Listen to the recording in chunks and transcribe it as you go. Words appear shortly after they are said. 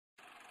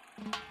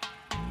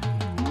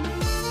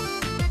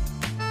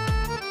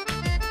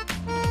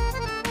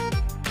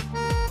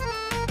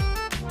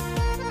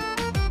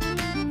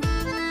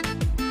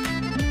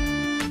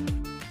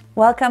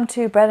Welcome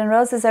to Bread and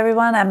Roses,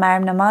 everyone. I'm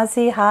Maryam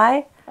Namazie.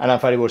 Hi. And I'm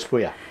Fariborz,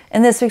 Pooya.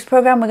 In this week's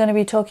program, we're going to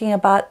be talking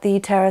about the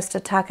terrorist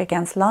attack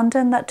against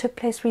London that took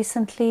place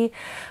recently.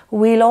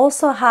 We'll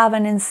also have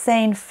an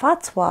insane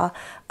fatwa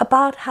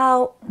about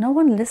how no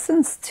one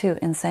listens to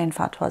insane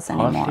fatwas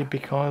anymore. Partly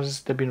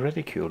because they've been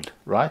ridiculed,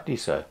 rightly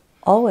so.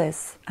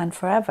 Always and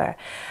forever.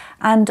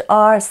 And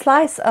our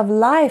slice of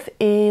life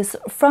is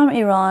from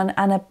Iran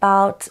and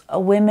about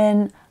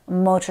women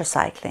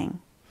motorcycling.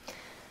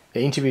 The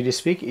interview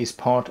this week is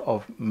part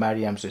of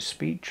Maryam's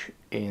speech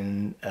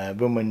in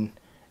Women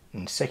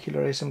in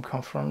Secularism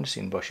conference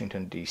in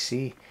Washington,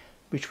 D.C.,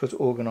 which was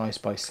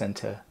organized by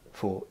Center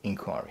for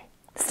Inquiry.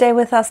 Stay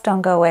with us,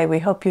 don't go away. We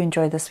hope you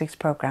enjoyed this week's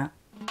program.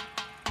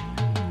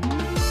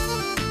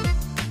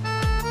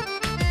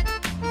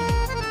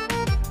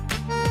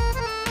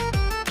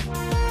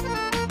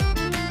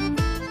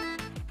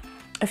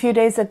 A few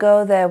days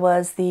ago, there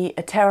was the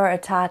terror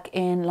attack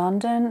in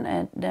London,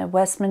 at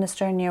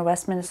Westminster, near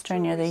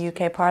the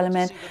UK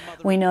Parliament.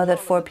 We know that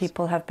 4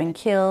 people have been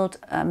killed,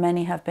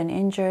 many have been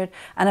injured.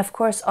 And of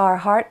course, our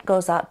heart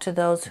goes out to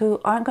those who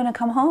aren't going to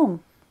come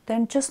home.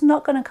 They're just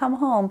not going to come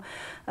home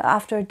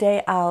after a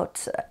day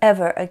out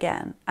ever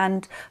again.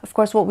 And of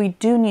course, what we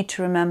do need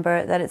to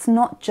remember that it's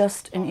not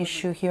just an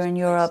issue here in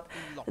Europe.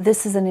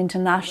 This is an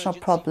international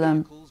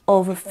problem.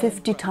 Over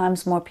 50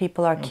 times more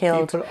people are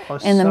killed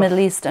in the Middle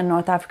East and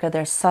North Africa.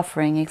 They're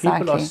suffering,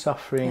 exactly. People are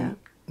suffering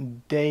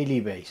on daily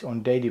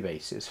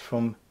basis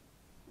from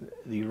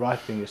the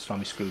right-wing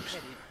Islamist groups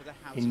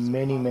in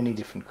many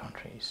different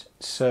countries.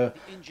 So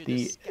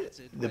the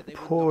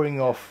pouring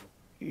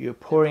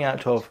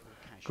out of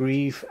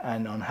grief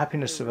and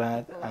unhappiness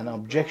about and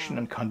objection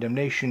and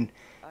condemnation,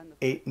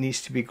 it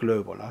needs to be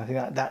global. I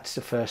think that's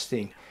the first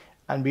thing.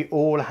 And we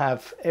all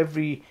have,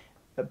 every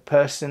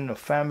person or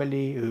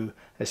family who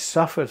has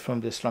suffered from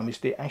the Islamists,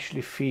 they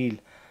actually feel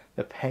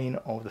the pain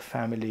of the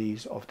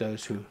families of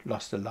those who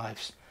lost their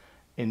lives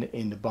in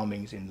the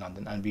bombings in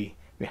London. And we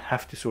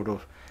have to sort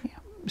of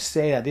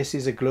say that this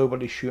is a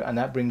global issue, and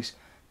that brings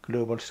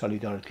global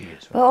solidarity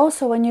as well. But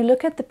also, when you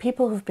look at the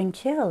people who've been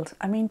killed,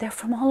 I mean, they're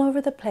from all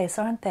over the place,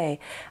 aren't they?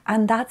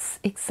 And that's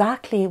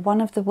exactly one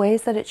of the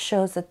ways that it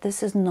shows that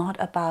this is not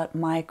about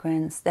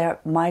migrants. They're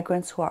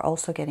migrants who are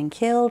also getting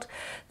killed.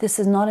 This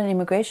is not an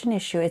immigration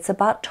issue. It's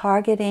about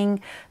targeting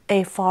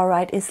a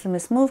far-right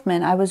Islamist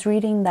movement. I was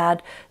reading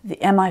that the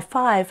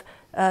MI5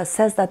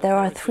 says that there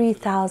are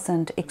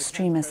 3,000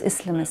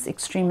 Islamist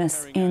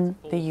extremists in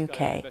the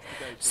UK.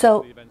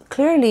 So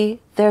clearly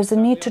there's a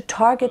need to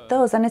target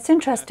those. And it's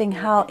interesting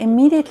how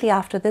immediately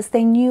after this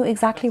they knew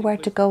exactly where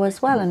to go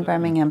as well in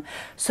Birmingham.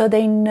 So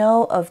they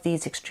know of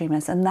these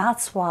extremists, and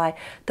that's why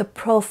the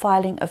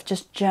profiling of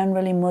just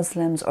generally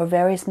Muslims or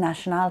various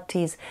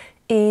nationalities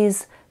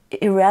is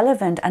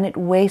irrelevant, and it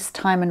wastes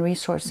time and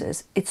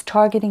resources. It's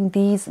targeting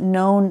these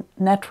known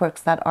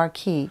networks that are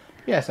key.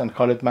 Yes, and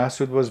Khalid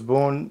Massoud was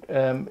born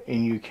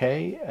in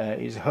UK.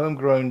 He's a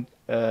homegrown,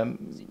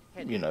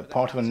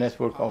 part of a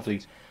network of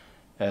the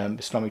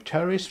Islamic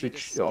terrorists,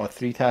 which are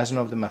 3,000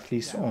 of them at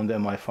least on the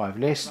MI5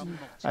 list,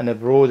 and a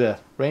broader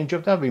range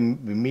of them.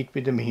 We meet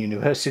with them in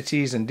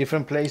universities and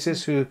different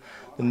places who,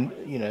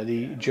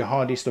 the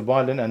jihadists, the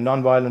violent and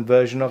non-violent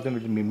version of them,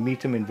 we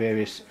meet them in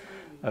various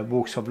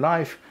walks of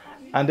life.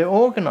 And they're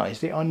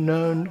organized, they are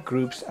known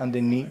groups, and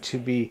they need to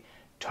be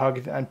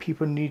targeted, and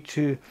people need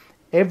to,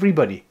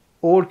 everybody,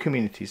 all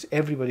communities,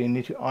 everybody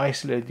need to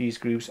isolate these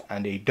groups,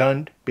 and they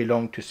don't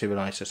belong to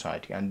civilized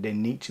society, and they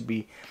need to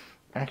be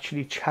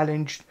actually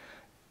challenged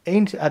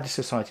at the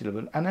society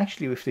level. And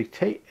actually, if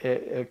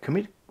they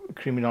commit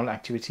criminal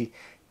activity,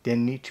 they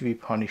need to be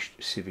punished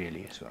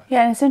severely as well.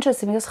 Yeah, and it's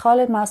interesting because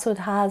Khalid Massoud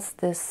has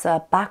this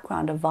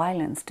background of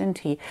violence, didn't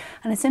he?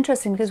 And it's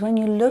interesting because when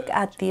you look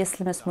at the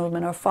Islamist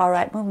movement or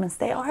far-right movements,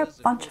 they are a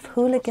bunch of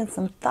hooligans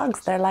and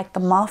thugs. They're like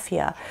the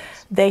mafia.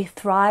 They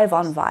thrive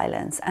on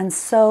violence. And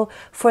so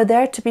for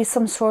there to be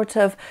some sort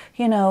of,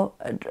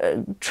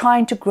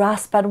 trying to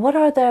grasp at what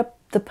are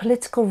the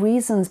political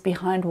reasons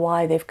behind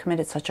why they've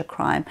committed such a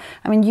crime.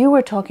 I mean, you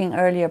were talking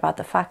earlier about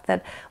the fact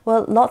that,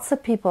 well, lots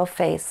of people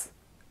face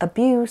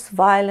abuse,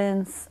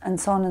 violence, and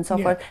so on and so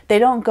forth. They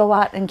don't go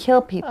out and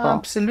kill people.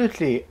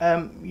 Absolutely.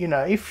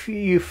 If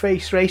you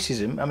face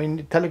racism, I mean,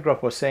 the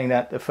Telegraph was saying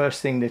that the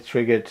first thing that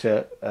triggered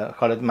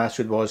Khalid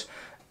Massoud was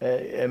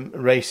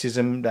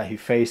racism that he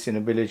faced in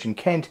a village in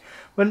Kent.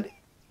 Well,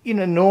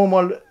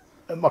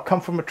 I come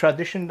from a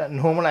tradition that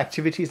normal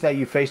activities that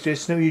you face,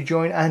 you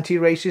join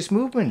anti-racist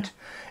movement.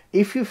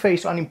 If you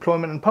face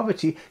unemployment and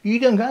poverty, you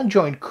don't go and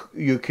join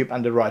UKIP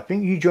and the right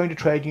wing. You join the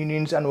trade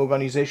unions and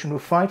organisations who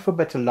fight for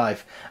better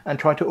life and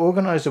try to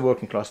organise the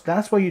working class.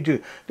 That's what you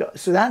do.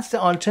 So that's the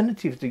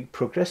alternative, the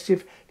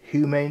progressive,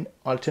 humane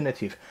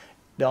alternative.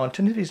 The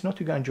alternative is not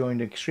to go and join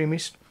the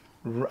extremists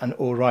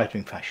or right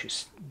wing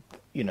fascists.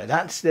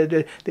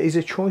 There is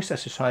a choice that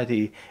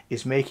society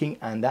is making,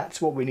 and that's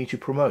what we need to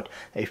promote.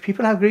 If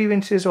people have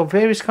grievances of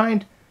various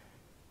kind,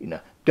 you know,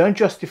 don't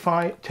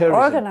justify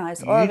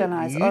terrorism.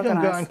 Organize. You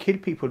don't go and kill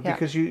people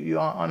because you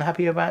are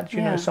unhappy about,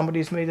 you know,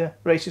 somebody's made a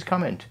racist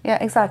comment.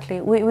 Yeah, exactly.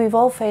 We've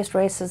all faced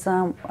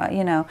racism,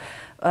 you know.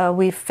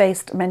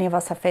 Many of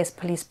us have faced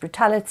police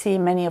brutality,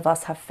 many of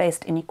us have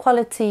faced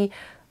inequality.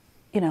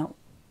 You know,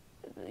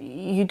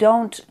 you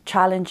don't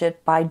challenge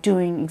it by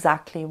doing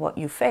exactly what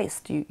you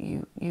faced.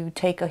 You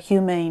take a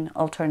humane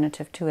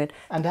alternative to it.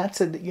 And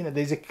that's you know,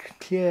 there's a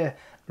clear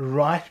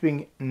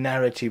right-wing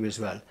narrative as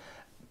well.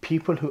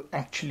 People who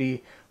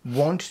actually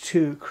want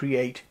to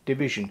create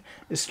division.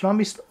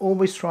 Islamists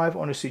always thrive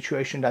on a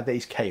situation that there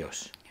is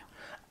chaos,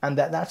 and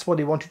that's what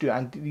they want to do.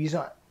 And these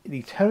are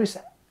the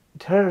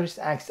terrorist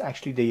acts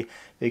actually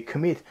they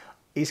commit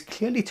is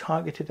clearly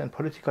targeted and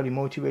politically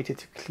motivated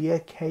to clear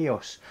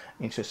chaos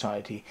in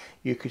society.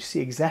 You could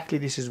see exactly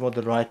this is what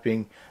the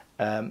right-wing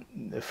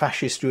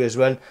fascists do as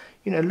well.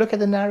 You know, look at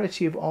the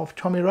narrative of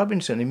Tommy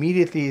Robinson.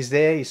 Immediately he's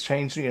there, he's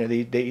trained, you know,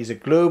 there is a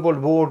global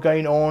war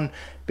going on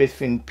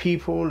between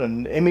people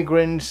and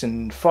immigrants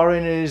and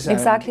foreigners.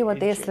 Exactly what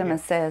the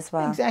Islamists say as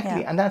well.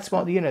 Exactly, and that's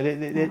what, you know,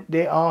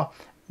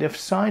 they've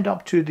signed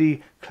up to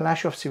the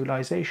clash of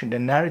civilization, the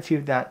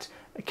narrative that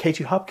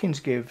Katie Hopkins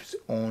gives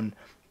on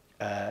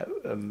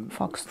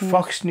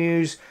Fox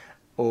News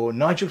or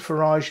Nigel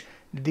Farage.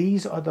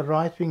 These are the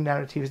right-wing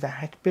narratives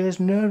that bears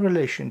no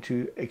relation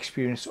to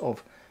experience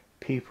of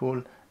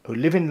people who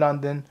live in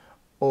London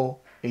or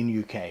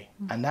in UK.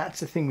 And that's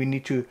the thing we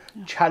need to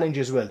challenge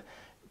as well.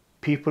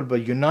 People were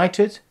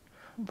united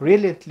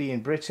brilliantly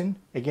in Britain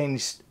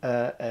against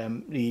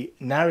the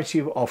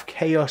narrative of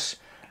chaos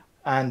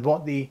and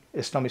what the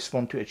Islamists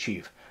want to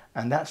achieve.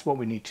 And that's what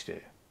we need to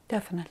do.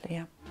 Definitely,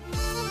 yeah.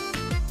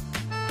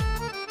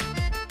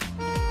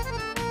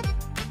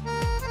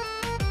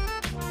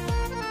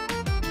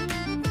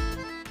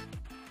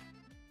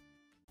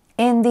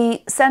 In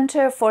the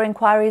Center for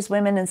Inquiry's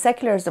Women in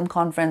Secularism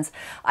conference,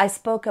 I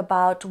spoke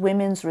about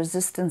women's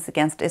resistance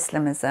against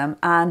Islamism,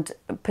 and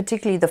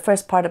particularly the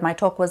first part of my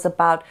talk was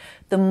about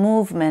the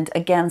movement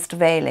against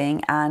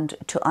veiling and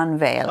to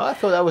unveil. I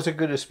thought that was a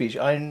good speech.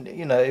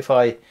 You know, if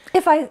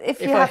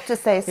you have to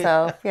say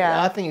so,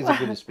 yeah. I think it's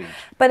a good speech.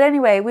 But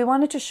anyway, we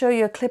wanted to show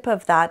you a clip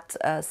of that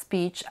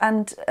speech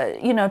and,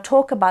 you know,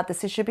 talk about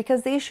this issue,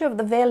 because the issue of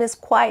the veil is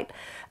quite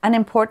an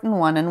important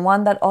one, and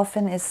one that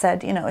often is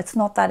said, you know, it's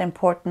not that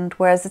important,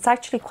 whereas it's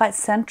actually quite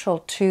central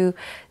to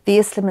the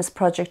Islamist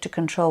project to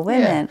control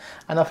women. Yeah.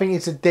 And I think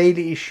it's a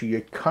daily issue.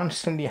 You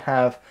constantly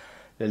have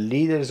the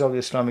leaders of the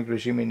Islamic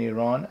regime in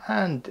Iran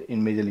and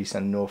in Middle East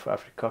and North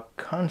Africa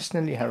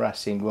constantly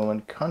harassing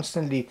women,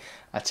 constantly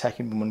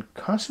attacking women,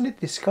 constantly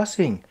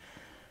discussing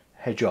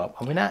hijab.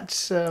 I mean,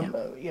 that's,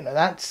 you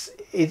know,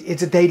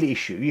 it's a daily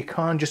issue. You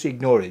can't just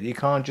ignore it. You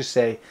can't just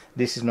say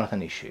this is not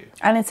an issue.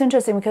 And it's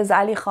interesting because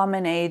Ali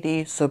Khamenei,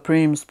 the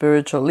supreme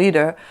spiritual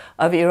leader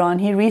of Iran,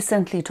 he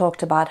recently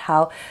talked about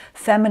how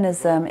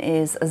feminism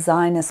is a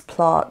Zionist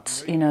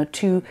plot, you know,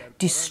 to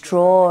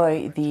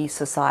destroy the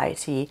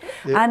society.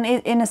 And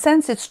in a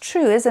sense, it's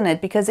true, isn't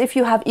it? Because if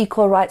you have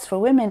equal rights for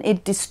women,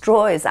 it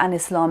destroys an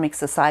Islamic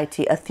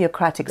society, a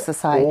theocratic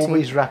society.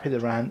 Always wrap it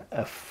around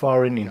a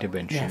foreign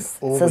intervention. Yes,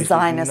 it's a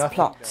Zionist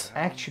plot.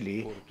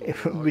 Actually,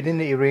 within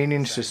the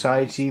Iranian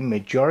society,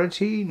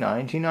 majority,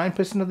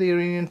 99% of the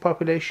Iranian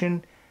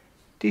population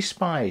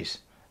despise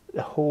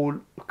the whole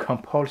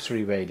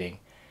compulsory veiling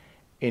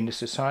in the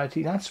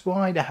society. That's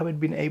why they haven't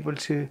been able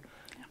to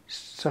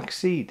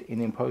succeed in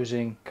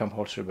imposing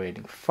compulsory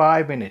veiling.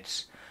 5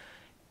 minutes,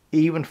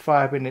 even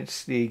 5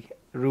 minutes, the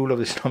rule of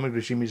the Islamic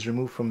regime is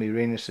removed from the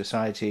Iranian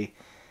society.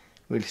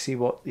 We'll see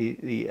what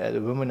the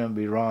women of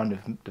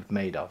Iran have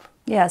made of.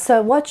 Yeah,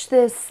 so watch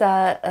this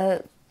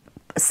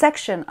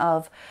section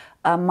of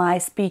my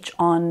speech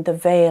on the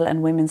veil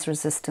and women's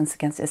resistance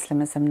against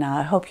Islamism now.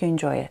 I hope you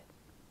enjoy it.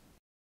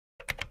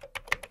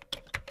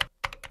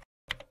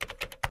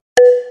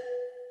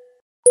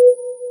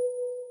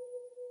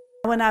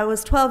 When I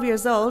was 12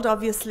 years old,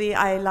 obviously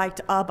I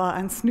liked ABBA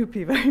and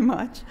Snoopy very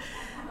much.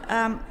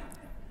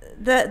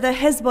 The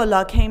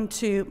Hezbollah came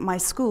to my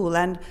school,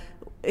 and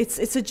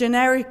it's a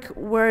generic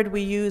word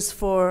we use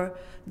for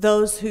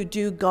those who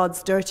do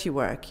God's dirty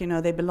work. You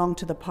know, they belong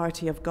to the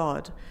party of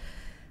God.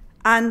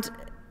 And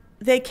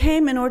they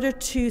came in order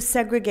to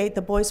segregate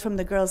the boys from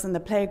the girls in the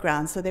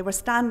playground. So they were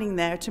standing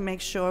there to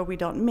make sure we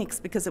don't mix,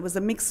 because it was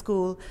a mixed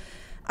school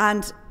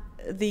and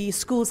the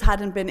schools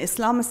hadn't been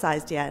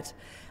Islamicized yet.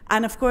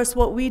 And of course,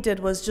 what we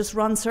did was just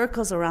run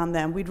circles around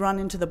them. We'd run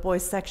into the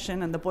boys'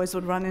 section and the boys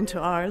would run into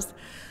ours.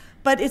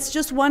 But it's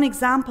just one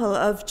example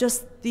of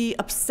just the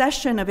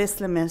obsession of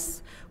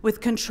Islamists with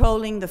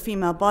controlling the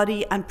female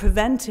body and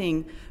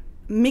preventing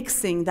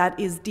mixing that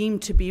is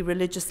deemed to be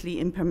religiously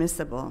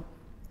impermissible.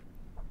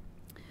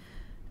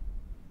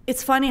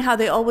 It's funny how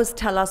they always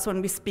tell us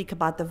when we speak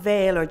about the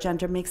veil or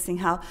gender mixing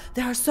how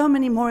there are so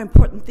many more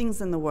important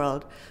things in the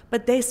world,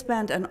 but they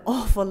spend an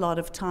awful lot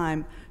of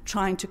time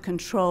trying to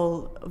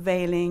control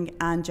veiling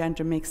and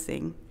gender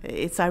mixing.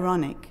 It's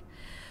ironic.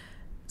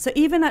 So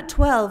even at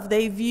 12,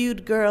 they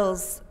viewed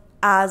girls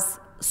as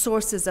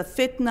sources of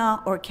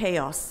fitna or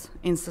chaos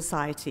in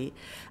society.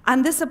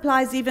 And this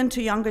applies even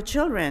to younger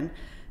children.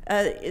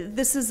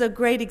 This is a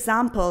great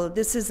example.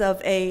 This is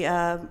of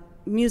a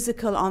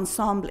musical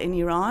ensemble in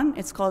Iran.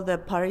 It's called the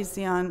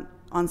Parisian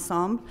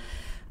Ensemble.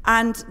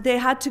 And they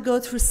had to go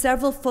through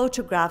several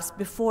photographs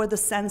before the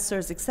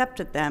censors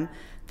accepted them.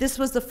 This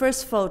was the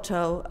first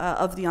photo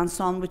of the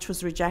ensemble, which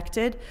was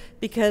rejected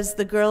because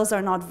the girls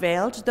are not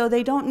veiled, though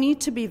they don't need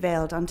to be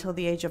veiled until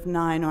the age of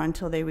 9 or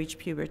until they reach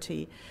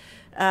puberty.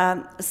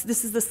 So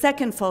this is the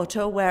second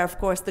photo where, of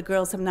course, the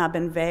girls have now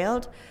been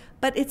veiled,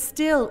 but it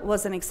still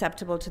wasn't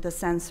acceptable to the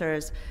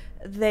censors.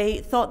 They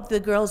thought the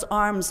girls'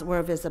 arms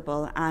were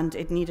visible and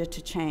it needed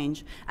to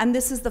change. And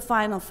this is the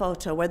final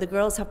photo where the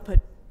girls have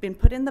been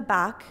put in the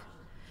back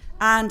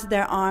and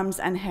their arms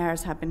and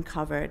hairs have been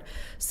covered.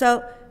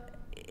 So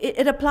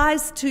it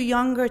applies to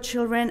younger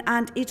children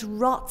and it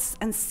rots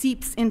and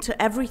seeps into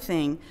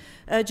everything.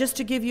 Just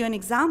to give you an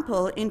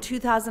example, in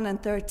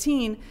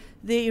 2013,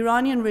 the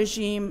Iranian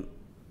regime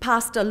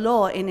passed a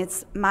law in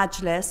its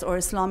Majlis, or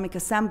Islamic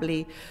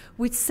Assembly,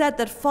 which said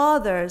that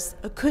fathers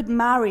could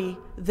marry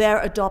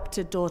their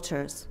adopted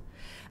daughters.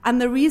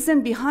 And the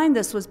reason behind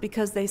this was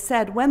because they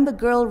said when the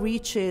girl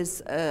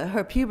reaches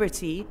her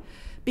puberty,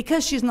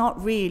 because she's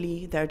not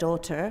really their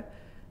daughter,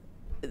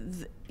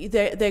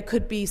 there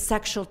could be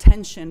sexual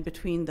tension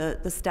between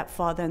the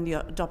stepfather and the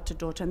adopted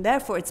daughter, and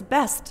therefore it's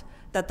best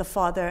that the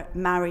father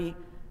marry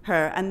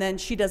her, and then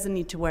she doesn't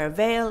need to wear a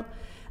veil,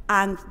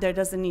 and there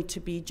doesn't need to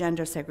be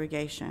gender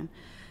segregation.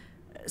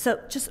 So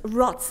it just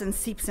rots and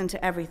seeps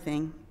into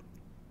everything.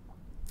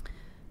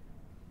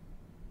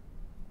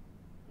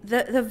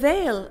 The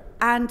veil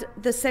and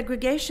the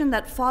segregation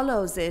that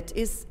follows it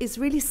is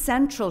really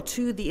central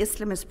to the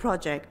Islamist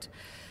project.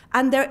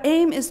 And their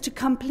aim is to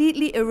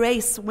completely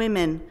erase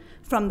women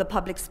from the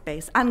public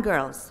space, and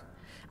girls.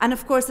 And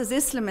of course, as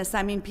Islamists,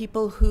 I mean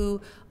people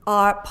who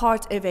are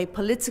part of a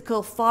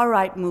political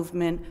far-right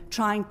movement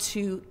trying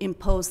to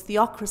impose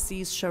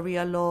theocracies,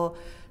 Sharia law,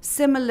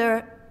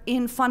 similar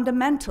in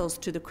fundamentals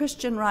to the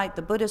Christian right,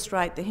 the Buddhist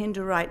right, the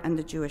Hindu right, and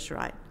the Jewish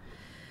right.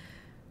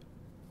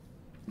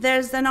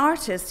 There's an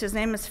artist, his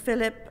name is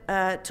Philip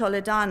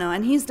Toledano,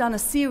 and he's done a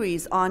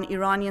series on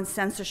Iranian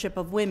censorship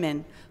of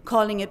women,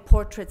 calling it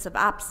Portraits of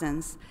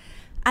Absence.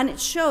 And it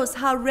shows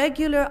how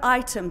regular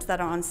items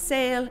that are on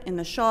sale in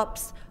the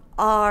shops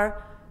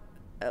are,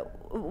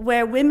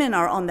 where women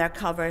are on their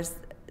covers,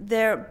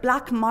 they're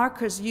black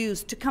markers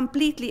used to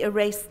completely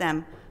erase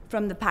them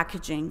from the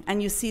packaging.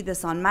 And you see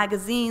this on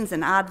magazines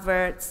and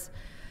adverts.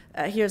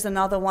 Here's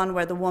another one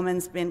where the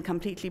woman's been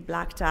completely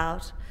blacked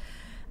out.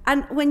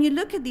 And when you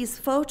look at these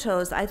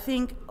photos, I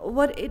think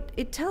what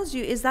it tells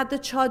you is that the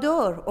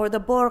chador, or the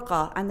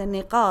burqa and the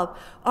niqab,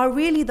 are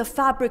really the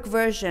fabric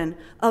version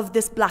of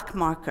this black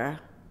marker.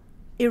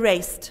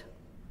 Erased,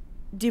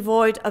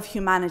 devoid of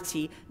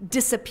humanity,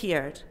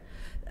 disappeared.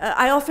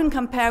 I often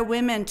compare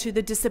women to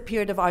the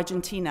disappeared of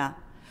Argentina,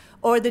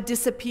 or the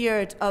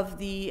disappeared of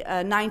the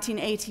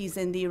 1980s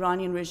in the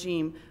Iranian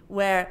regime,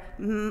 where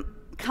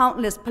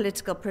countless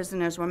political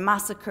prisoners were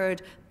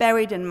massacred,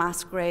 buried in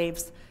mass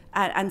graves,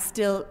 and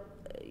still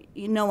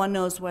no one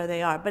knows where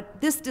they are.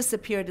 But this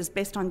disappeared is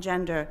based on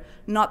gender,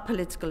 not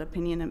political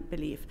opinion and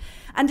belief.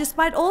 And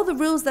despite all the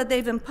rules that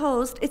they've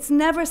imposed, it's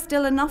never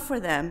still enough for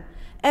them.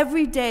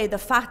 Every day, the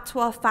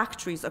fatwa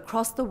factories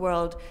across the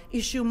world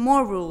issue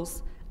more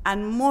rules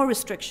and more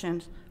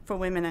restrictions for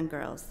women and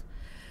girls.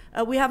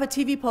 We have a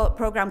TV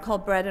program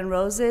called Bread and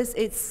Roses.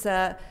 It's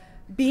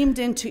beamed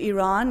into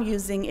Iran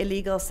using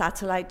illegal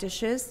satellite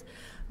dishes.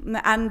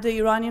 And the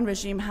Iranian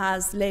regime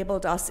has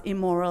labeled us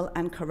immoral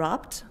and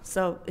corrupt,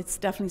 so it's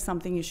definitely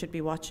something you should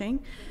be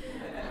watching.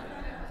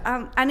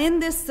 And in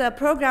this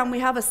program, we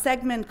have a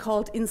segment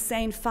called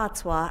Insane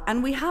Fatwa,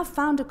 and we have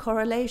found a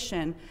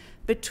correlation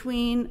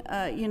between,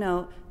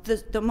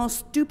 the most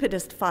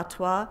stupidest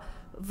fatwa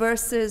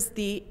versus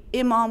the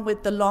imam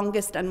with the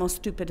longest and most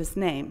stupidest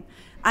name.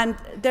 And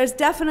there's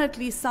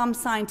definitely some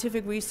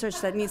scientific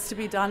research that needs to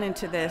be done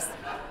into this,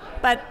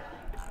 but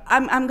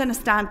I'm going to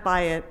stand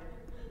by it,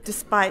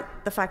 despite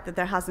the fact that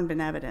there hasn't been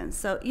evidence.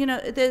 So,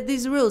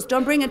 these rules: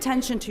 don't bring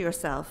attention to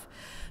yourself,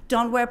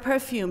 don't wear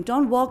perfume,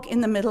 don't walk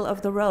in the middle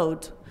of the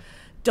road,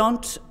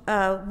 don't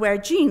wear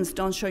jeans,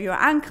 don't show your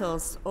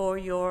ankles or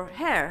your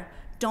hair,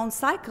 don't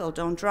cycle,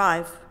 don't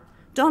drive,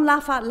 don't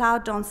laugh out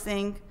loud, don't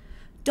sing,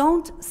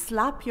 don't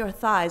slap your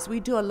thighs. We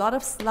do a lot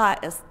of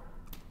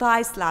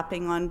thigh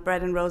slapping on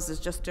Bread and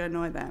Roses just to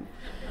annoy them.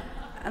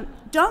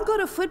 Don't go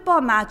to football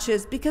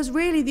matches, because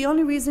really the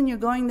only reason you're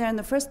going there in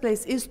the first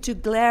place is to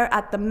glare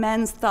at the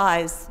men's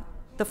thighs,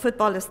 the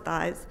footballers'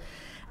 thighs.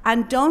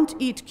 And don't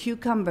eat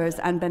cucumbers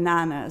and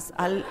bananas.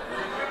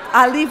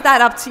 I'll leave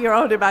that up to your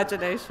own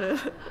imagination.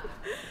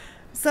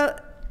 So,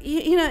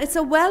 it's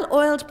a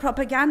well-oiled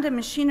propaganda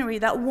machinery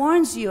that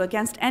warns you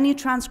against any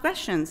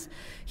transgressions.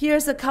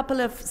 Here's a couple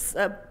of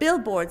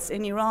billboards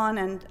in Iran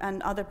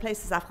and other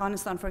places,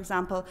 Afghanistan, for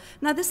example.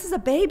 Now, this is a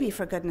baby,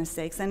 for goodness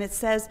sakes, and it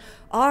says,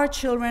 our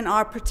children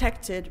are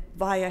protected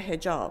via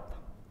hijab.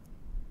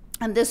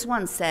 And this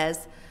one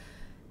says,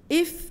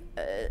 if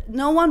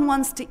no one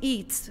wants to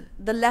eat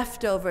the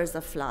leftovers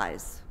of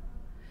flies.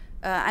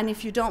 And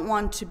if you don't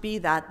want to be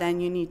that,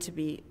 then you need to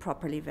be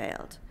properly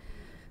veiled.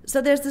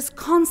 So there's this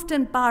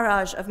constant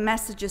barrage of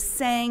messages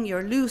saying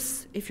you're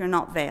loose if you're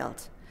not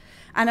veiled.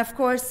 And of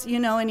course, you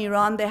know, in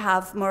Iran they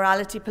have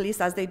morality police,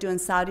 as they do in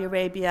Saudi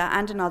Arabia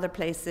and in other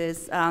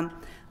places.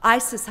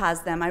 ISIS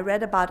has them. I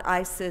read about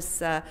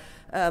ISIS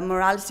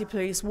morality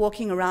police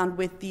walking around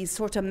with these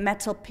sort of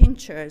metal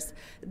pinchers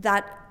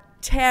that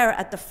tear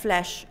at the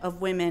flesh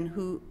of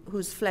women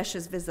whose flesh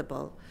is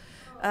visible.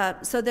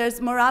 So there's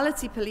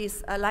morality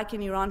police, like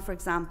in Iran, for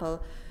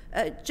example.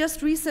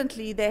 Just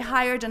recently, they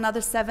hired another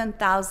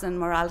 7,000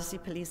 morality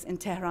police in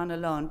Tehran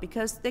alone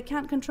because they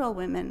can't control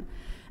women.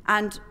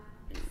 And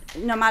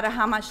no matter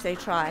how much they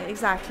try,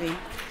 exactly.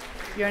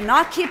 You're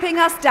not keeping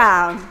us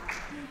down.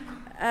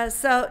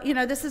 So, you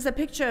know, this is a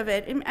picture of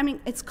it. I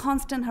mean, it's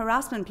constant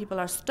harassment. People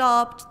are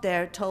stopped,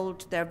 they're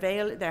told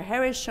their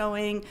hair is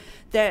showing,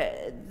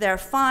 there are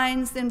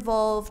fines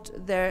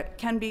involved, there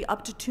can be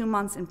up to 2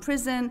 months in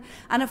prison.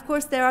 And of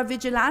course, there are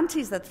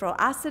vigilantes that throw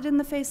acid in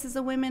the faces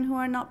of women who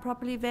are not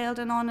properly veiled,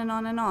 and on and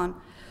on and on.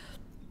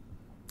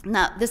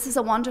 Now, this is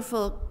a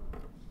wonderful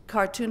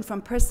cartoon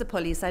from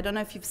Persepolis. I don't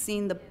know if you've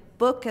seen the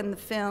book and the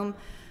film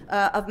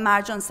of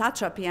Marjan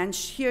Satrapi, and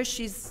here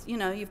she's, you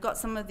know, you've got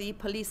some of the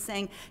police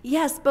saying,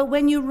 yes, but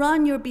when you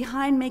run, your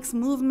behind makes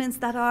movements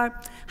that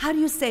are, how do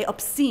you say,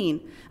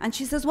 obscene. And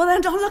she says, well, then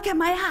don't look at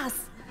my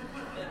ass.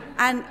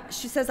 And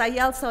she says, I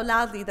yelled so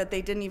loudly that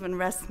they didn't even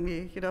arrest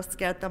me, you know,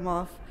 scared them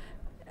off.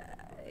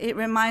 It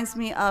reminds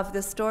me of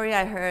the story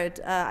I heard,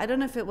 I don't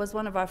know if it was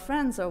one of our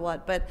friends or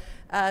what, but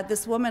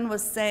this woman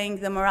was saying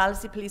the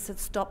morality police had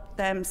stopped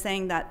them,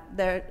 saying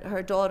that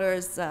her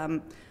daughter's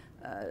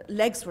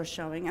legs were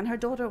showing, and her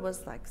daughter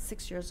was like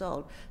 6 years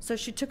old. So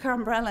she took her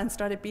umbrella and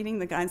started beating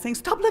the guy and saying,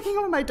 stop looking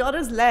over my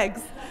daughter's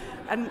legs.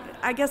 And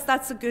I guess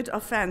that's a good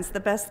offense.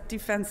 The best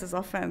defense is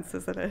offense,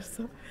 isn't it?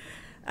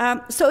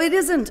 So it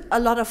isn't a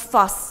lot of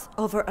fuss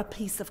over a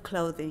piece of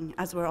clothing,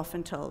 as we're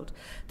often told.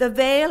 The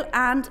veil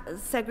and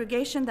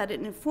segregation that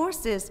it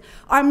enforces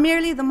are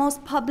merely the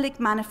most public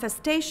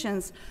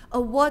manifestations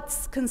of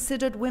what's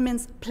considered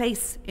women's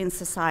place in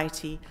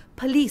society,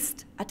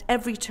 policed at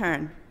every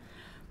turn.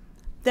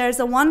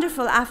 There's a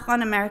wonderful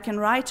Afghan-American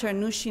writer,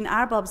 Nushin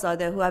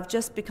Arbabzadeh, who I've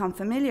just become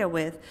familiar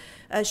with.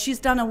 She's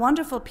done a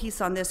wonderful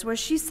piece on this, where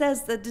she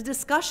says that the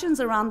discussions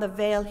around the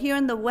veil here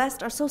in the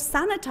West are so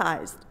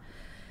sanitized,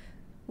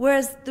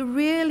 whereas the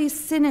really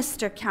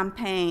sinister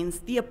campaigns,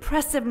 the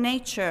oppressive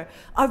nature,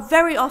 are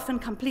very often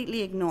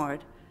completely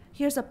ignored.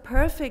 Here's a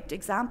perfect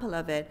example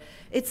of it.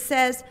 It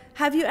says,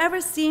 have you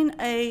ever seen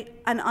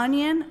an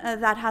onion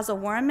that has a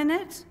worm in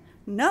it?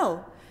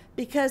 No.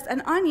 Because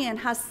an onion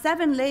has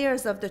 7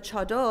 layers of the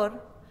chador,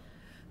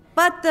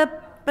 but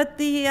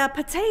the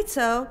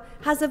potato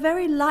has a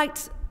very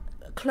light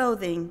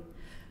clothing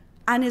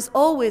and is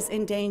always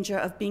in danger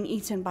of being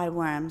eaten by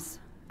worms.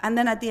 And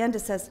then at the end it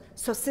says,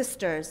 so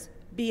sisters,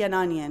 be an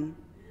onion.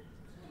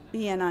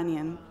 Be an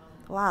onion.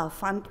 Wow,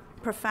 fun,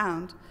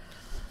 profound.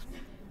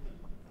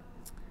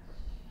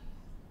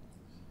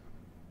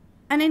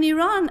 And in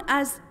Iran,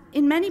 as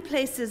in many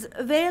places,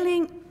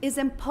 veiling is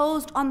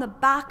imposed on the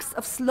backs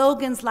of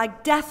slogans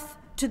like death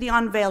to the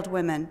unveiled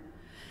women.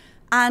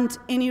 And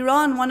in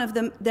Iran, one of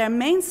their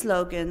main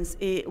slogans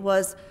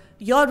was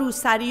Ya ru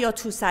sari ya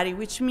tu sari,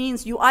 which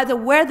means you either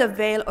wear the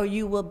veil or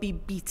you will be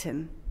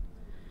beaten.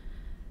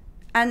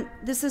 And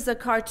this is a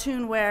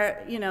cartoon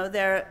where, you know,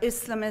 there are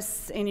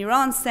Islamists in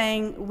Iran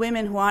saying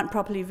women who aren't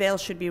properly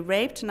veiled should be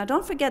raped. Now,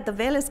 don't forget, the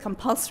veil is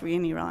compulsory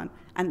in Iran,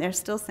 and they're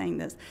still saying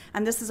this.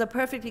 And this is a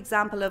perfect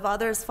example of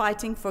others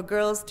fighting for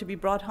girls to be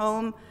brought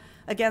home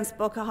against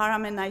Boko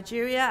Haram in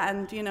Nigeria.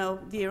 And, you know,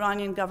 the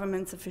Iranian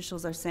government's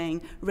officials are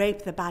saying,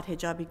 rape the bad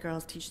hijabi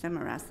girls, teach them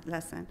a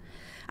lesson.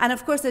 And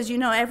of course, as you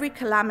know, every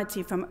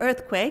calamity from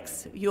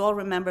earthquakes, you all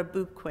remember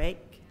Boopquake,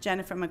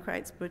 Jennifer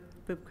McCrite's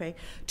Boopquake,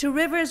 to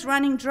rivers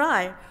running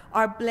dry,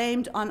 are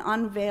blamed on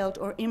unveiled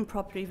or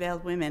improperly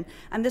veiled women.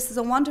 And this is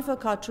a wonderful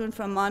cartoon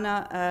from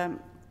Mana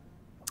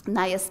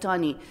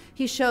Nayastani.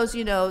 He shows,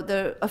 you know,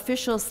 the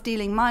officials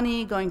stealing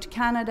money, going to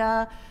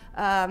Canada,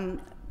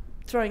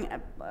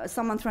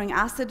 someone throwing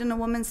acid in a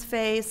woman's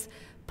face,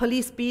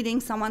 police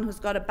beating someone who's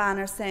got a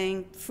banner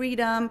saying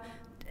freedom,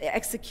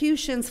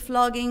 executions,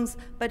 floggings,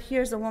 but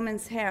here's a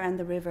woman's hair and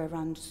the river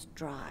runs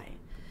dry.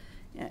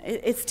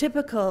 It's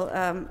typical,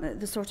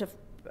 the sort of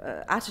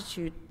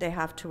attitude they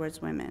have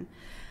towards women.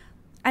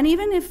 And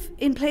even if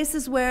in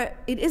places where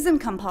it isn't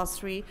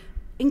compulsory,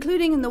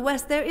 including in the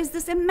West, there is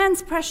this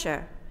immense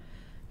pressure.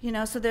 You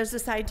know, so there's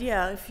this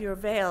idea, if you're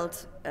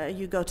veiled,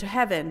 you go to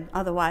heaven,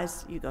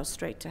 otherwise you go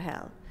straight to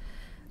hell.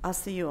 I'll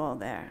see you all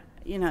there.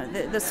 You know,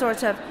 the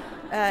sort of,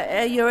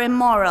 you're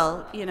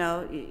immoral, you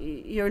know,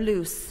 you're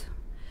loose.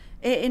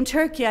 In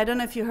Turkey, I don't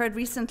know if you heard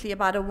recently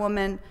about a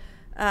woman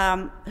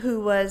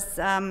who was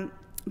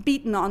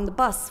beaten on the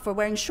bus for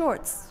wearing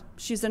shorts.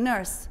 She's a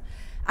nurse.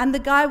 And the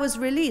guy was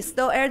released.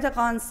 Though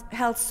Erdogan's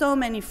held so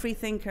many free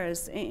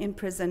thinkers in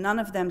prison, none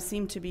of them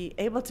seemed to be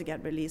able to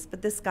get released.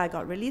 But this guy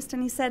got released,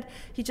 and he said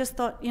he just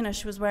thought, you know,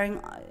 she was wearing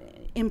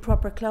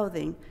improper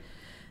clothing.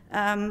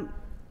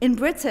 In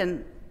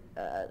Britain,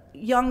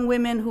 young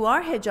women who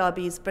are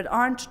hijabis but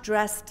aren't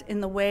dressed in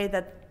the way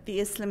that the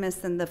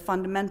Islamists and the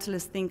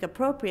fundamentalists think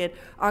appropriate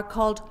are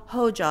called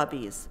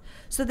hojabis.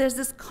 So there's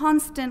this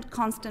constant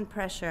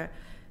pressure.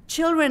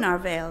 Children are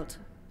veiled.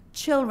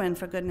 Children,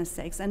 for goodness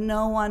sakes, and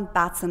no one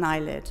bats an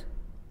eyelid.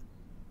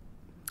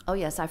 Oh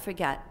yes, I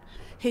forget.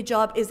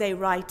 Hijab is a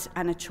right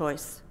and a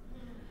choice,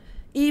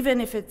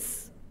 even if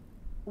it's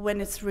when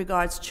it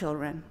regards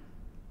children.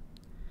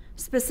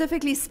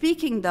 Specifically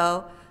speaking,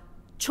 though,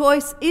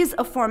 choice is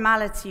a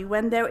formality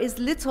when there is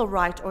little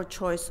right or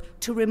choice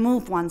to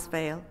remove one's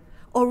veil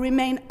or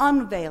remain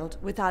unveiled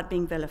without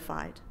being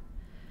vilified.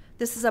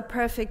 This is a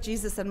perfect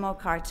Jesus and Mo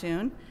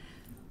cartoon.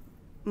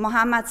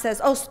 Muhammad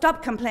says, oh,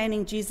 stop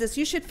complaining, Jesus.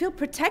 You should feel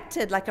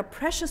protected like a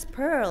precious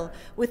pearl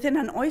within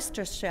an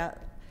oyster shell.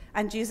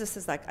 And Jesus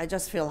is like, I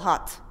just feel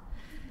hot.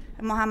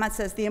 And Muhammad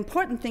says, the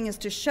important thing is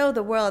to show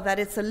the world that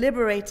it's a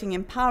liberating,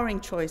 empowering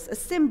choice, a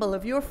symbol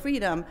of your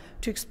freedom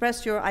to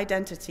express your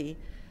identity.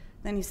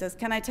 Then he says,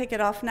 can I take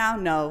it off now?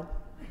 No.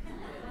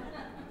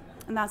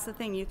 And that's the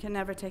thing, you can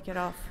never take it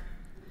off.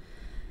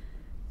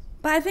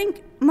 But I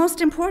think most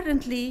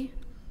importantly,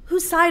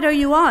 whose side are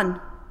you on?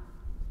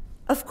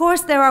 Of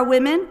course, there are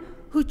women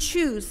who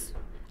choose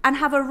and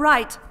have a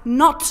right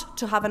not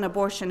to have an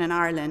abortion in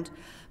Ireland,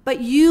 but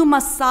you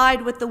must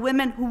side with the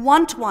women who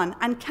want one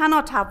and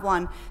cannot have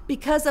one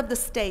because of the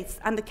state's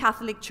and the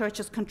Catholic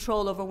Church's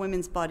control over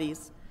women's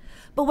bodies.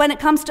 But when it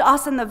comes to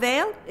us and the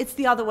veil, it's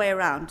the other way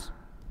around.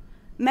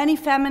 Many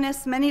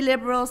feminists, many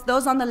liberals,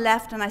 those on the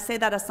left, and I say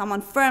that as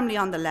someone firmly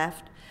on the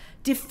left,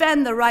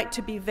 defend the right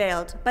to be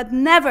veiled, but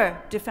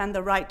never defend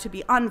the right to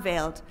be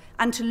unveiled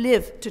and to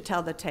live to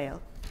tell the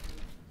tale.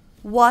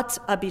 What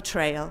a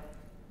betrayal.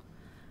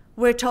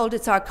 We're told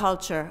it's our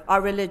culture,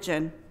 our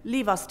religion.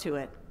 Leave us to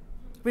it.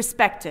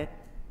 Respect it.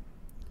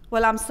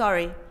 Well, I'm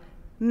sorry.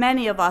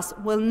 Many of us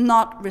will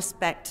not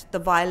respect the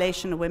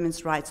violation of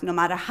women's rights, no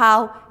matter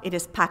how it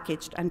is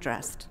packaged and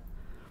dressed.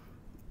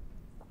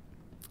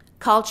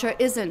 Culture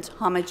isn't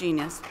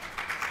homogeneous.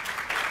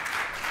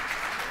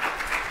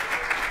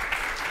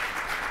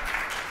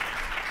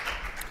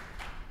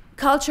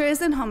 Culture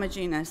isn't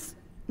homogeneous.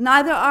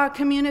 Neither are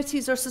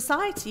communities or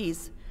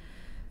societies.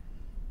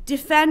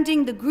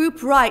 Defending the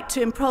group right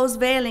to impose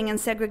veiling and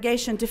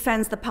segregation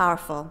defends the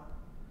powerful.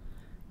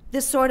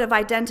 This sort of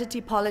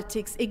identity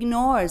politics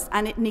ignores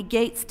and it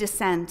negates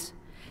dissent.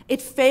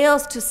 It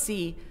fails to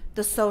see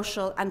the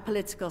social and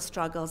political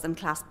struggles and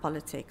class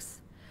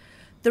politics.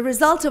 The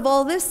result of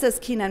all this, says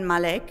Kenan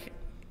Malik,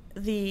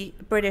 the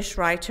British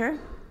writer,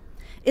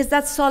 is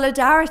that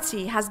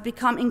solidarity has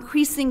become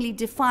increasingly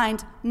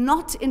defined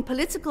not in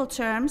political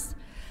terms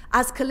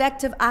as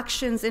collective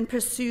actions in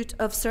pursuit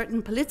of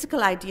certain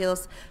political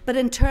ideals, but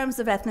in terms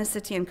of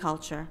ethnicity and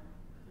culture.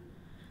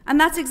 And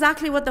that's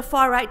exactly what the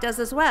far right does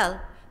as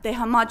well. They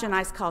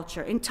homogenize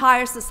culture,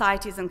 entire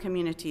societies and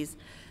communities,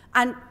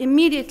 and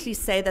immediately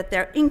say that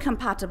they're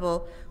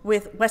incompatible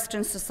with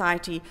Western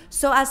society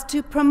so as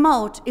to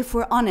promote, if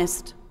we're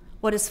honest,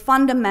 what is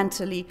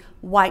fundamentally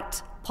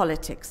white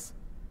politics,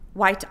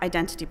 white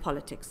identity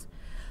politics.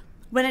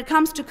 When it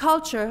comes to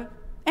culture,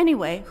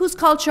 anyway, whose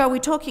culture are we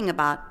talking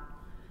about?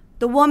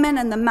 The woman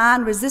and the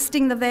man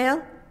resisting the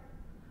veil,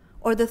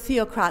 or the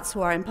theocrats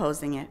who are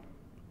imposing it?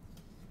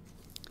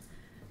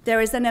 There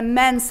is an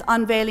immense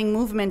unveiling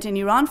movement in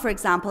Iran, for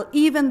example,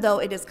 even though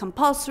it is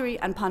compulsory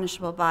and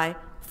punishable by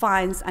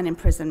fines and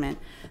imprisonment.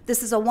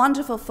 This is a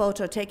wonderful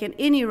photo taken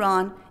in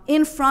Iran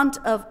in front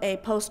of a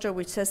poster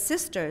which says,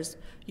 "Sisters,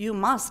 you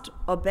must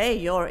obey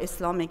your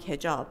Islamic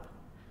hijab."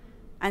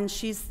 And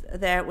she's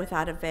there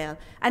without a veil.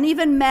 And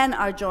even men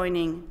are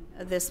joining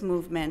this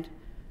movement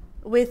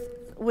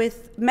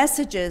with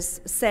messages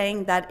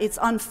saying that it's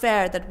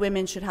unfair that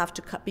women should have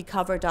to be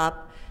covered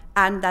up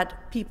and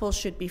that people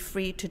should be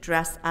free to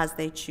dress as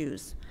they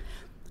choose.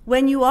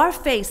 When you are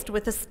faced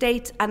with a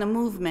state and a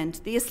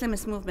movement, the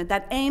Islamist movement,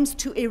 that aims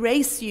to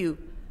erase you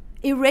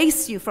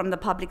from the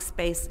public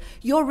space,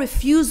 your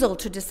refusal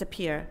to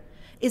disappear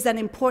is an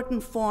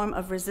important form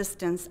of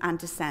resistance and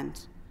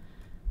dissent.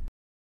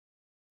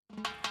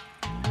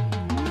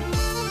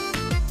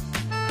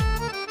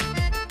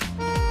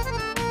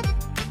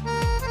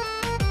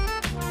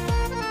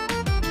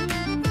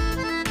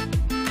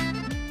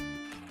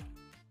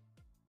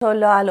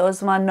 Ayatollah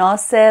al-Uzma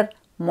Nasir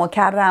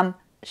Mokarem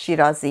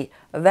Shirazi.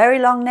 A very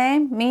long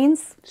name,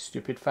 means?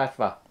 Stupid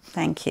fatwa.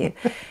 Thank you.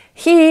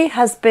 He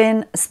has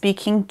been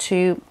speaking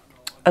to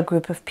a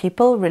group of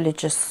people,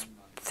 religious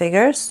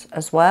figures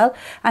as well,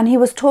 and he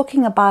was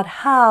talking about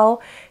how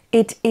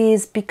it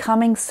is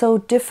becoming so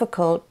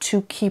difficult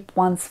to keep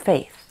one's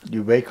faith.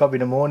 You wake up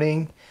in the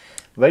morning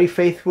very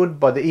faithful,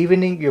 by the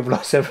evening you've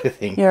lost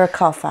everything. You're a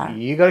kafir.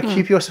 You got to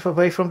keep yourself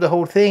away from the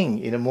whole thing.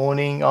 In the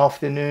morning,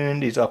 afternoon,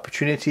 these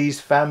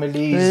opportunities,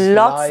 families,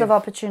 Lots of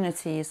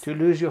opportunities to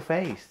lose your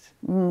faith.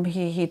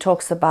 He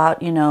talks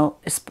about, you know,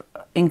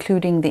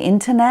 including the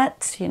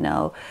internet, you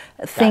know,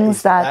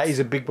 things that is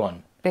a big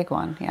one. Big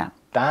one, yeah.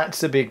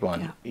 That's a big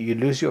one. Yeah. You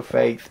lose your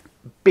faith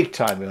big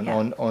time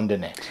on the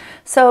net.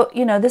 So,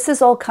 you know, this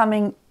is all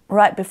coming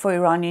right before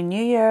Iranian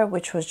New Year,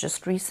 which was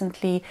just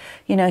recently.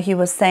 You know, he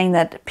was saying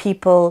that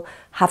people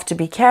have to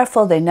be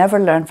careful. They never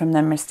learn from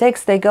their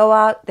mistakes. They go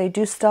out, they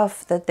do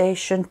stuff that they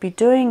shouldn't be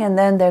doing, and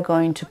then they're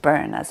going to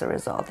burn as a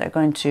result. They're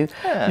going to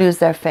lose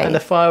their faith. And the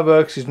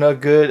fireworks is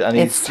not good. And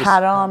it's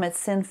haram, it's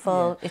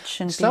sinful, it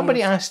shouldn't be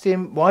Somebody asked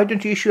him, why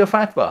don't you issue a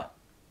fatwa?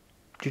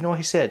 Do you know what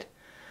he said?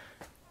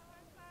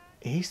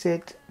 He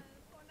said,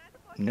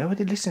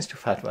 nobody listens to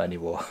fatwa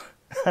anymore.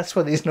 That's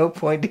why there's no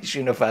point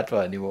issuing a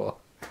fatwa anymore.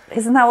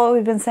 Isn't that what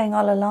we've been saying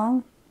all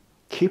along?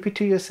 Keep it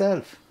to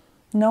yourself.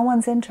 No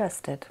one's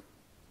interested.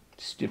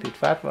 Stupid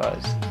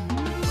fatwas.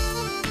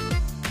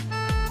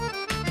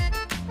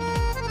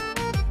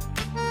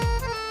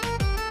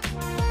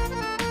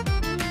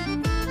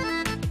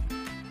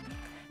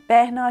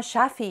 Behnaz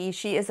Shafiei,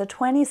 she is a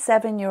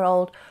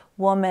 27-year-old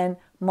woman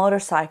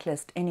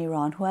motorcyclist in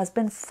Iran who has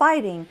been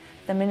fighting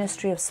the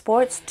Ministry of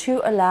Sports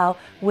to allow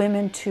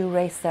women to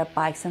race their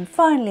bikes. And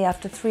finally,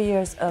 after 3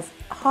 years of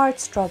hard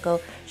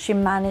struggle, she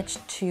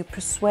managed to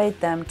persuade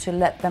them to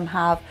let them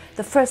have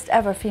the first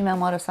ever female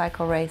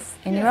motorcycle race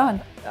in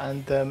Iran.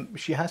 And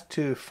she has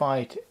to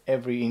fight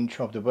every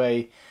inch of the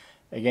way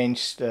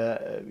against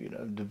you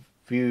know, the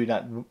view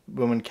that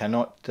women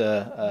cannot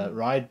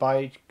ride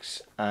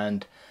bikes,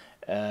 and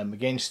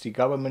against the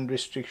government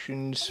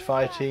restrictions,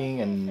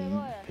 fighting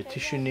and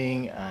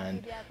petitioning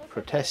and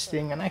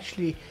protesting, and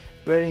actually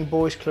wearing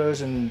boys'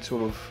 clothes and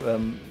sort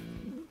of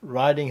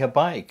riding her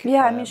bike.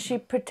 Yeah, I mean, she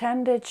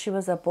pretended she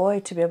was a boy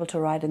to be able to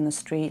ride in the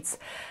streets,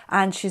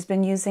 and she's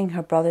been using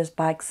her brother's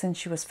bike since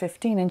she was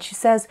 15. And she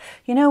says,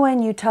 you know,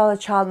 when you tell a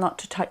child not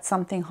to touch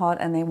something hot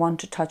and they want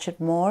to touch it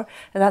more,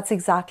 that's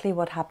exactly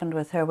what happened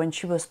with her when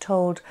she was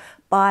told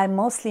by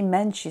mostly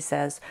men, she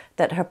says,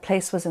 that her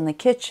place was in the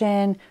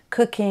kitchen,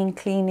 cooking,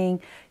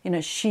 cleaning. You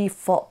know, she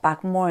fought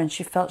back more and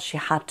she felt she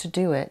had to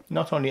do it.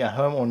 Not only at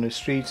home, on the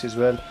streets as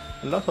well.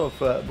 A lot of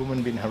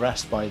women been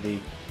harassed by the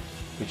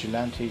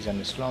vigilantes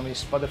and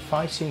Islamists, but they're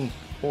fighting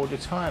all the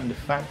time. The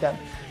fact that,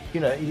 you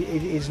know,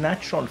 it is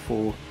natural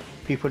for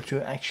people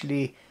to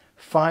actually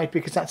fight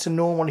because that's a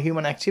normal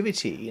human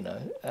activity, you know.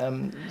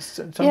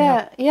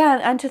 Yeah,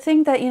 and to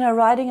think that, you know,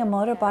 riding a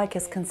motorbike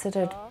is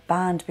considered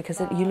banned because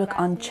you look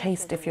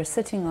unchaste if you're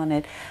sitting on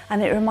it.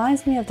 And it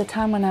reminds me of the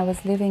time when I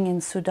was living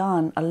in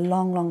Sudan a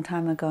long, long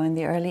time ago in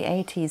the early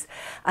 80s,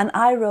 and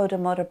I rode a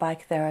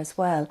motorbike there as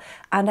well.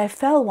 And I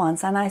fell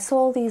once and I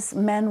saw these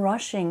men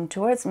rushing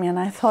towards me, and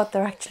I thought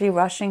they're actually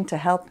rushing to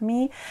help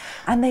me.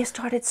 And they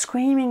started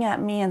screaming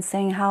at me and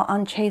saying how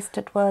unchaste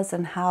it was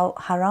and how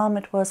haram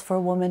it was for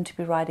a woman to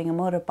be riding a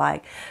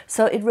motorbike.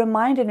 So it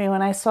reminded me,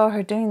 when I saw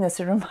her doing this,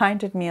 it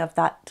reminded me of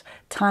that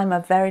time a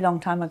very long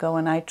time ago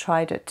when I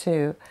tried it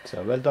too.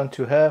 So well done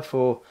to her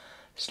for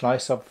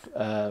slice of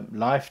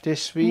life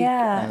this week.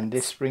 Yeah, and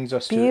this brings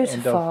us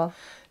beautiful.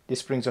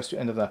 to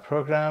end of our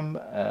program.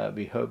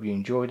 We hope you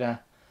enjoyed our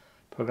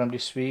program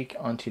this week.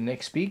 Until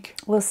next week,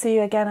 we'll see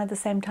you again at the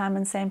same time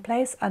and same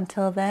place.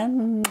 Until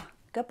then,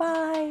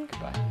 goodbye.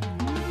 Goodbye.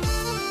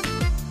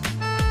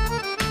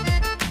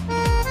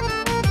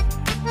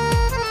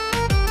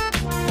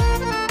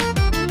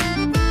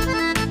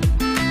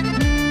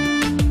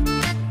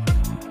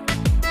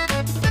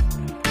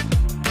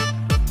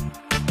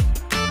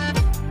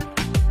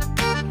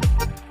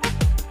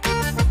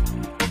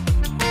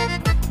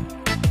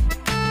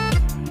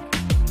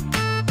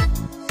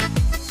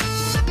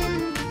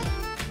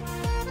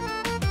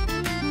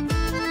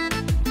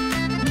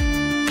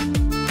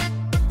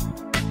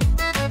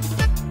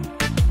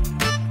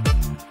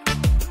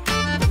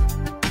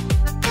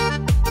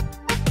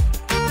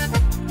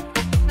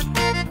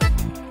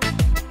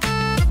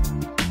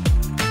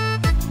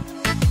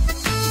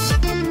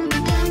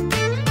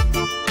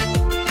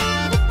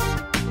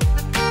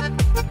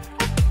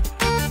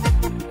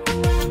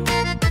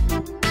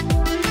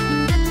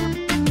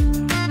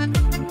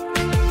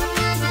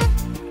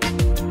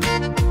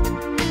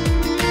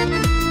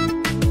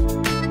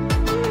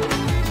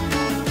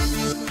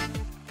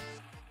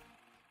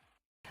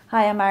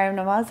 Hi, I'm Maryam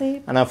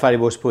Namazie. And I'm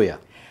Fariborz Pooya.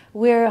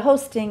 We're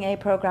hosting a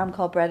program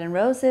called Bread and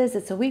Roses.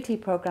 It's a weekly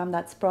program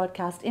that's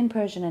broadcast in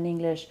Persian and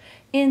English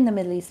in the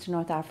Middle East and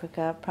North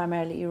Africa,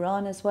 primarily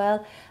Iran as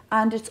well.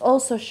 And it's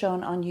also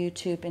shown on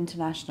YouTube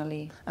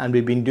internationally. And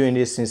we've been doing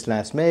this since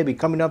last May. We're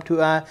coming up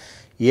to our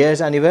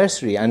year's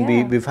anniversary, and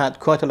Yeah. we've had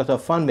quite a lot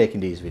of fun making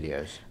these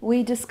videos.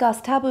 We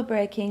discuss taboo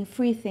breaking,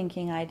 free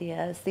thinking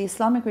ideas. The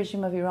Islamic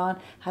regime of Iran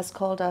has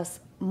called us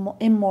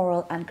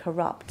immoral and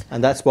corrupt.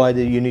 And that's why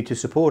you need to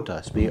support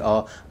us. We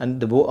are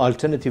the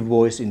alternative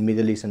voice in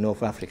Middle East and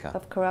North Africa.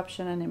 Of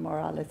corruption and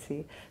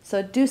immorality.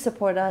 So do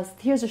support us.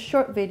 Here's a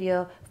short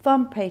video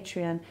from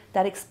Patreon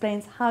that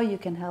explains how you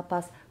can help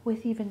us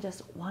with even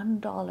just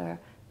 $1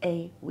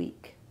 a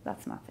week.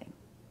 That's nothing.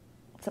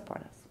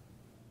 Support us.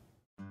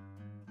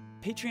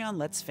 Patreon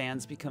lets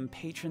fans become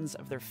patrons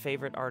of their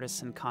favorite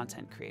artists and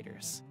content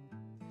creators.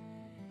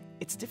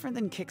 It's different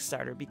than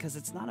Kickstarter because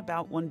it's not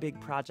about one big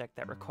project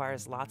that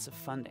requires lots of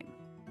funding.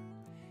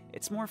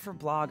 It's more for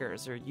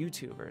bloggers or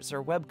YouTubers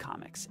or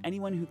webcomics,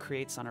 anyone who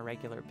creates on a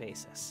regular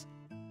basis.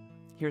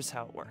 Here's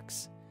how it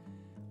works.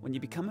 When you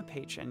become a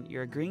patron,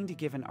 you're agreeing to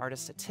give an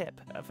artist a tip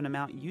of an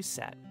amount you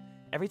set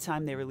every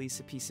time they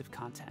release a piece of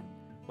content,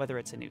 whether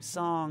it's a new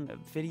song, a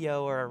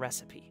video, or a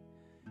recipe.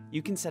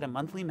 You can set a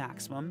monthly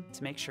maximum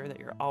to make sure that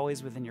you're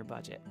always within your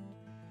budget.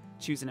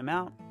 Choose an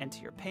amount,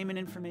 enter your payment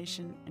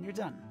information, and you're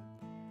done.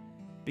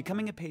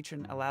 Becoming a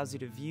patron allows you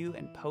to view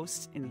and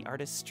post in the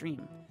artist's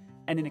stream,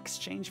 and in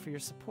exchange for your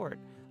support,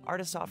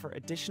 artists offer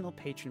additional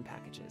patron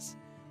packages,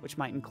 which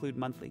might include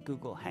monthly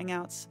Google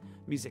Hangouts,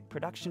 music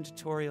production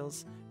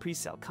tutorials,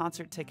 pre-sale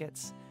concert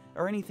tickets,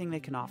 or anything they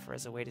can offer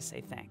as a way to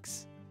say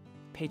thanks.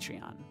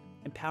 Patreon,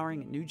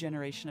 empowering a new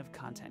generation of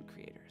content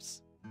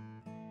creators.